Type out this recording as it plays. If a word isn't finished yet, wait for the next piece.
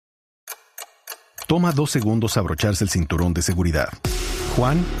Toma 2 segundos abrocharse el cinturón de seguridad.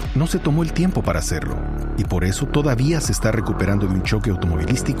 Juan no se tomó el tiempo para hacerlo y por eso todavía se está recuperando de un choque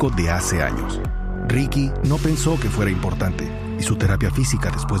automovilístico de hace años. Ricky no pensó que fuera importante y su terapia física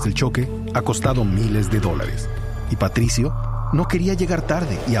después del choque ha costado miles de dólares. Y Patricio no quería llegar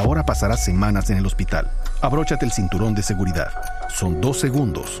tarde y ahora pasará semanas en el hospital. Abróchate el cinturón de seguridad. Son 2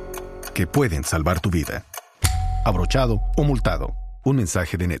 segundos que pueden salvar tu vida. Abrochado o multado. Un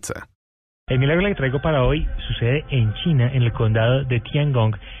mensaje de Netza. El milagro que traigo para hoy sucede en China, en el condado de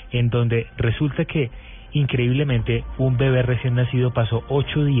Tiangong, en donde resulta que, increíblemente, un bebé recién nacido pasó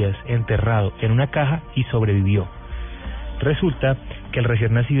 8 días enterrado en una caja y sobrevivió. Resulta que el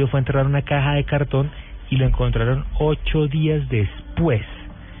recién nacido fue enterrado en una caja de cartón y lo encontraron 8 días después.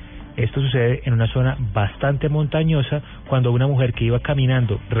 Esto sucede en una zona bastante montañosa, cuando una mujer que iba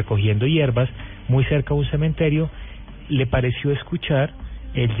caminando recogiendo hierbas muy cerca de un cementerio le pareció escuchar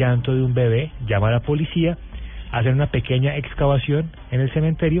el llanto de un bebé, llama a la policía, hacen una pequeña excavación en el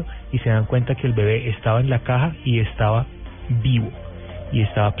cementerio y se dan cuenta que el bebé estaba en la caja y estaba vivo y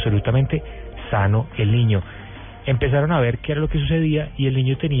estaba absolutamente sano el niño. Empezaron a ver qué era lo que sucedía y el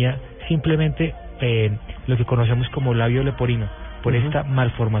niño tenía simplemente lo que conocemos como labio leporino. Por esta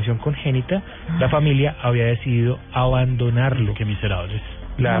malformación congénita, la familia había decidido abandonarlo. ¡Qué miserables!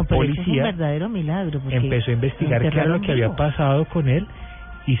 La policía es un verdadero milagro, empezó a investigar qué era lo que había pasado con él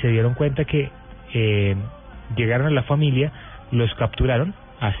y se dieron cuenta que llegaron a la familia, los capturaron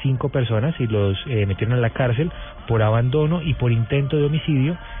a 5 personas y los metieron a la cárcel por abandono y por intento de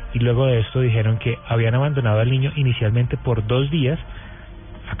homicidio, y luego de esto dijeron que habían abandonado al niño inicialmente por 2 días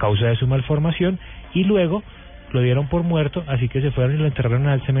a causa de su malformación y luego lo dieron por muerto, así que se fueron y lo enterraron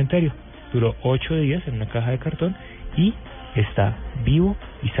al cementerio. Duró 8 días en una caja de cartón y está vivo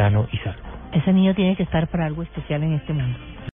y sano y salvo. Ese niño tiene que estar para algo especial en este mundo.